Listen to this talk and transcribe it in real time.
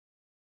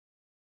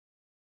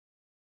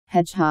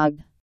Hedgehog.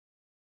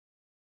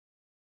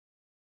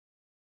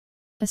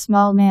 A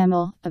small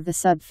mammal, of the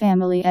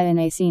subfamily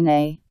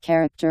Erinaceinae,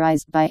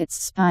 characterized by its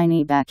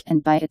spiny back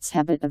and by its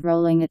habit of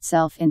rolling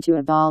itself into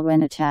a ball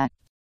when attacked.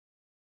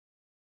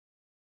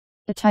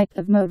 A type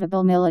of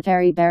movable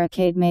military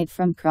barricade made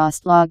from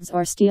crossed logs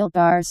or steel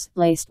bars,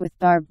 laced with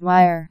barbed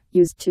wire,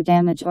 used to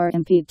damage or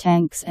impede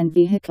tanks and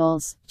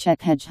vehicles.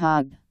 Czech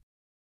hedgehog.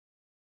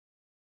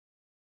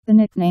 The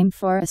nickname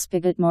for a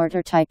spigot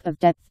mortar type of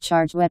depth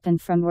charge weapon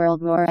from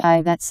World War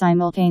I that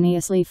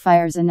simultaneously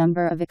fires a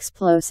number of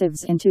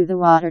explosives into the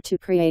water to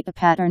create a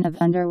pattern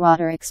of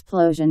underwater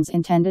explosions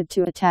intended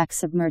to attack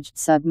submerged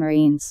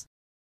submarines.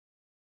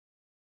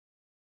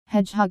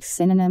 Hedgehog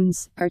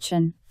synonyms: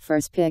 urchin,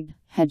 furze-pig,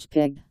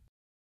 hedgepig.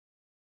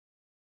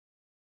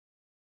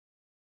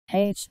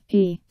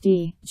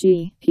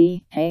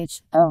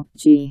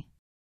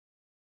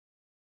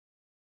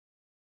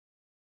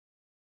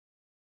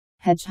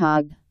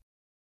 Hedgehog.